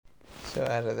So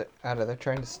out of they're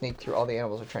trying to sneak through. All the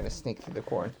animals are trying to sneak through the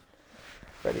corn.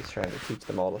 Freddy's trying to teach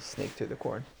them all to sneak through the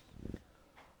corn.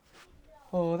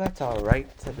 Oh, that's all right,"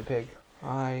 said the pig.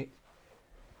 I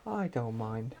don't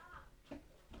mind.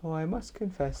 Oh, I must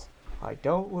confess, I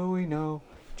don't really know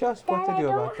just what to do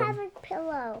about them. I don't have a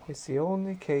pillow. It's the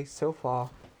only case so far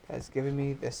that has given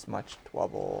me this much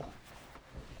trouble.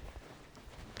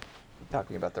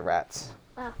 Talking about the rats.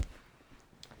 Oh.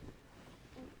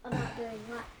 I'm not doing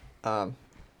what?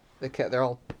 They're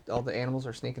all the animals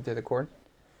are sneaking through the corn,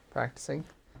 practicing,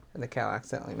 and the cow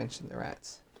accidentally mentioned the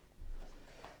rats.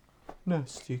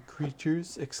 "Nasty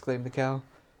creatures!" exclaimed the cow.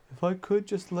 "If I could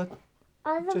just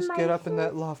get up in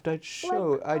that loft, I'd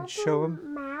show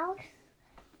them." Mouse,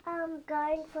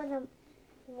 going for the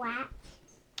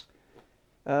rats.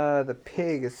 The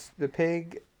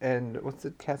pig and what's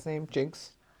the cat's name?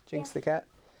 Jinx the cat.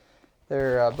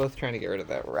 They're both trying to get rid of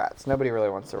the rats. Nobody really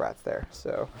wants the rats there,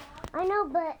 so. I know,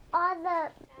 but all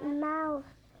the mouse.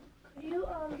 Could you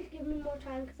give me more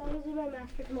time? Because I want to do my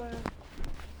math for tomorrow.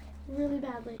 Really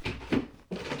badly.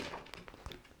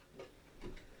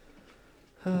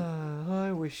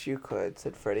 I wish you could,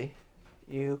 said Freddy.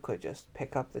 You could just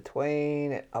pick up the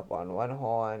twain up on one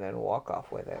horn and walk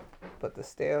off with it. But the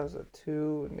stairs are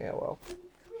too narrow.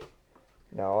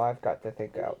 No, I've got to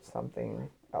think out something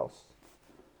else.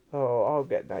 Oh, I'll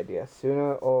get an idea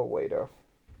sooner or later.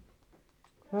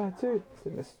 That's it,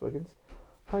 said Mrs. Wiggins.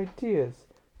 Ideas.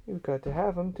 You've got to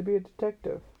have 'em to be a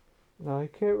detective. Now, I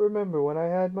can't remember when I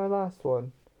had my last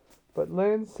one. But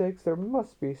land's sakes, there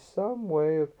must be some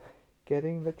way of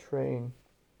getting the train.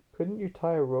 Couldn't you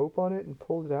tie a rope on it and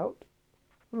pull it out?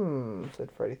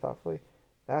 Said Freddy thoughtfully.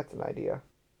 That's an idea.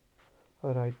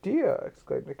 An idea?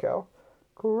 Exclaimed the cow.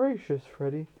 Gracious,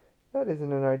 Freddy. That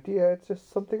isn't an idea, it's just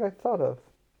something I thought of.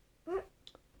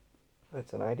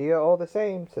 It's an idea all the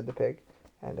same, said the pig,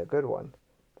 and a good one.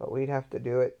 But we'd have to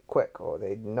do it quick, or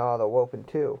they'd gnaw the rope in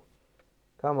two.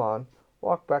 Come on,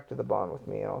 walk back to the barn with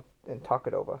me and talk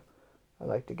it over. I'd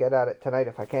like to get at it tonight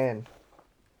if I can.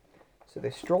 So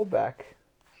they strolled back,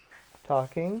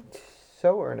 talking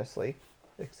so earnestly,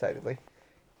 excitedly,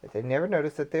 that they never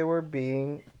noticed that they were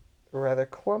being rather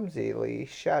clumsily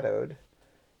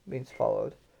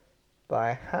followed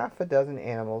by half a dozen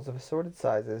animals of assorted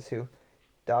sizes who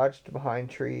dodged behind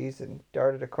trees and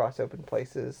darted across open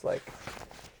places like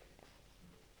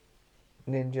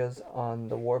ninjas on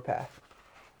the warpath.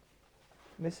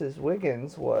 Mrs.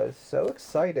 Wiggins was so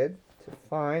excited to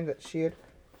find that she had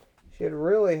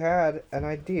really had an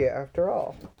idea after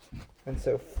all, and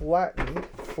so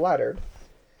flattered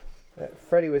that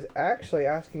Freddy was actually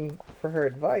asking for her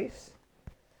advice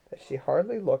that she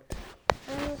hardly looked.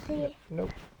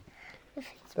 Nope.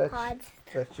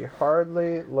 That she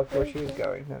hardly looked where she was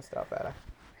going. No, stop, Ada.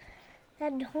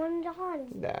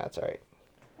 That's all right.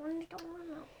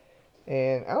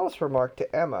 And Alice remarked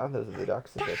to Emma, those are the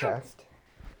ducks as they passed,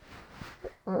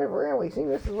 I've rarely seen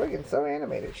Mrs. Wiggins so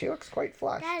animated. She looks quite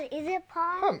flushed. Dad, is it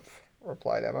Paul? Humph,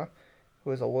 replied Emma, who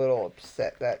was a little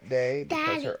upset that day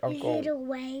because her uncle... Is it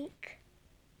awake?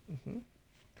 Mm-hmm.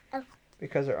 Oh.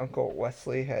 Because her Uncle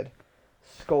Wesley had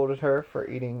scolded her for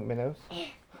eating minnows.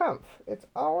 Humph, it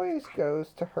always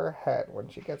goes to her head when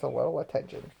she gets a little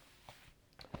attention.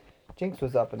 Jinx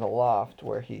was up in the loft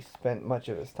where he spent much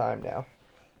of his time now,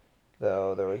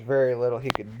 though there was very little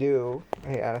he could do.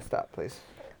 Hey, Anna, stop, please.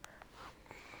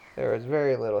 There was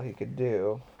very little he could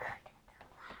do.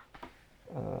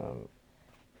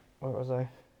 Where was I?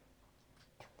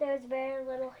 There was very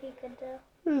little he could do.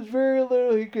 There's very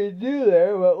little he could do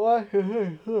there,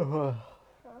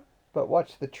 but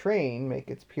watch the train make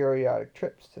its periodic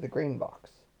trips to the grain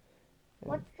box.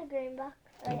 What's the grain box?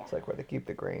 It's like where they keep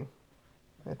the grain.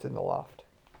 It's in the loft.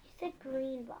 You said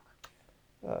green box.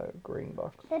 Green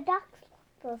box. The ducks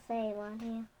the same on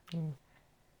here.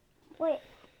 Wait.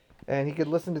 And he could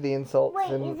listen to the insults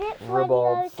and is it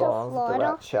ribald Freddy songs that the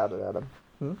rats shouted at him.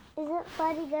 Is it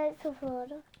Freddy goes to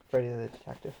Florida? Freddy the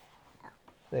detective. Oh.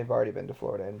 They've already been to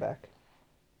Florida and back.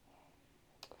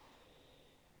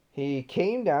 He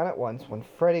came down at once when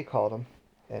Freddy called him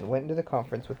and went into the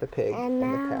conference with the pig and the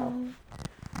cow.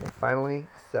 They finally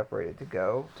separated to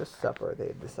go to supper. They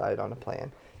had decided on a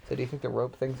plan. So do you think the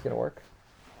rope thing's going to work?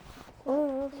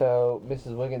 Mm-hmm. So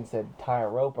Mrs. Wiggins said tie a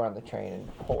rope around the train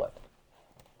and pull it.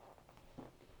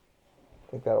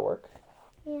 Think that'll work?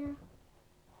 Yeah.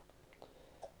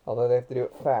 Although they have to do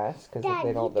it fast, because if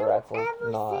they don't, the rats will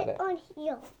gnaw at it. On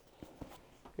here.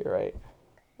 You're right.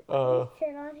 Sit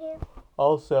on here.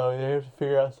 Also, they have to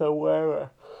figure out somewhere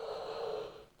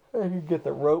they can get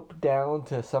the rope down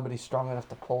to somebody strong enough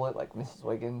to pull it, like Mrs.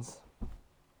 Wiggins.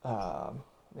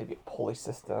 Maybe a pulley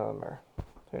system, or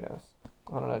who knows.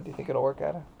 I don't know. Do you think it'll work,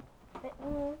 Ada?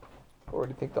 Mm-mm. Or do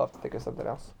you think they'll have to think of something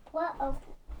else? What a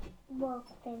wolf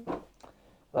thing.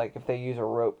 Like if they use a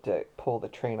rope to pull the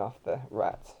train off the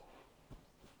rats.